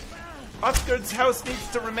 Osgard's house needs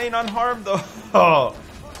to remain unharmed though. Oh.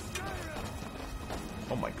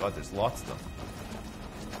 Oh my god, there's lots of them.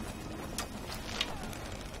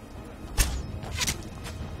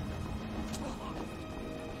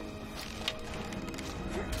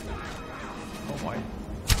 Oh my.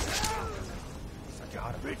 Such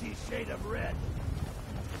a pretty shade of red.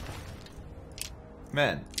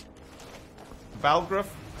 Man. Balgruuf,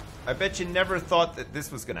 I bet you never thought that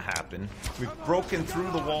this was gonna happen. We've broken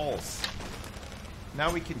through the walls.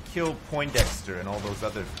 Now we can kill Poindexter and all those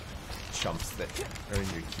other chumps that are in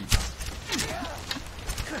your keep.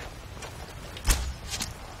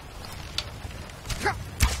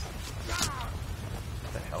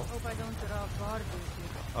 What the hell? Hope I don't draw borders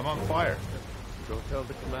here. I'm on fire. Go tell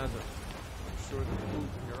the commander. I'm sure the food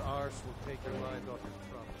in your arse will take your mind off your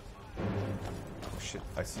troubles. Oh shit,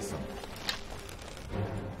 I see some.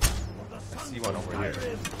 I see one over here.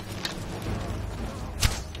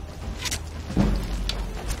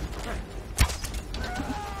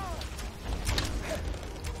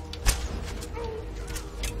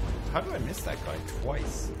 How do I miss that guy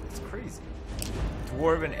twice? It's crazy.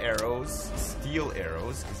 Dwarven arrows, steel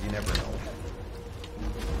arrows, because you never know.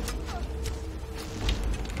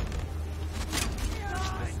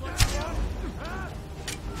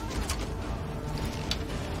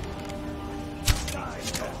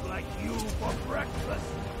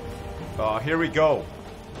 Oh, here we go.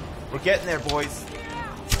 We're getting there, boys.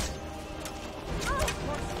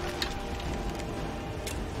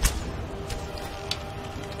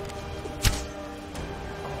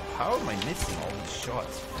 How am I missing all these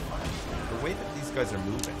shots? The way that these guys are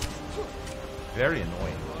moving. Very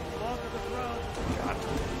annoying. God.